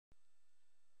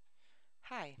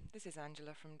Hi, this is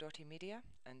Angela from Dotty Media,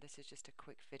 and this is just a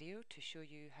quick video to show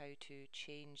you how to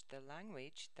change the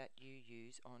language that you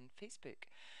use on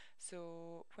Facebook.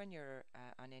 So when you're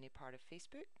on any part of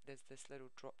Facebook, there's this little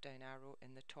drop down arrow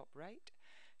in the top right.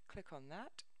 Click on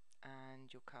that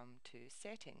and you'll come to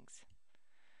Settings.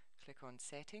 Click on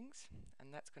Settings,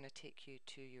 and that's going to take you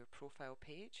to your profile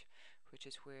page, which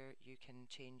is where you can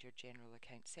change your general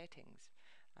account settings.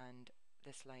 And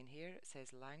this line here, it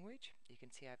says language. You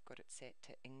can see I've got it set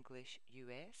to English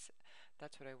US.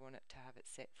 That's what I want it to have it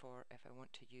set for if I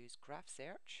want to use graph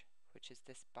search, which is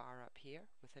this bar up here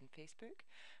within Facebook.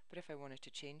 But if I wanted to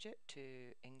change it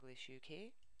to English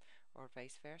UK or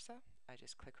vice versa, I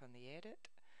just click on the edit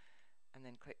and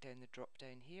then click down the drop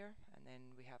down here, and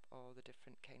then we have all the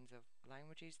different kinds of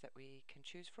languages that we can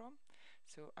choose from.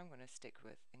 So I'm going to stick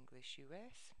with English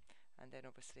US, and then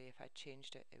obviously if I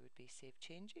changed it, it would be Save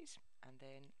Changes, and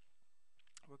then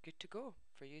we're good to go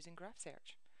for using graph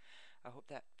search. I hope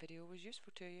that video was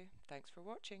useful to you. Thanks for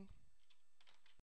watching.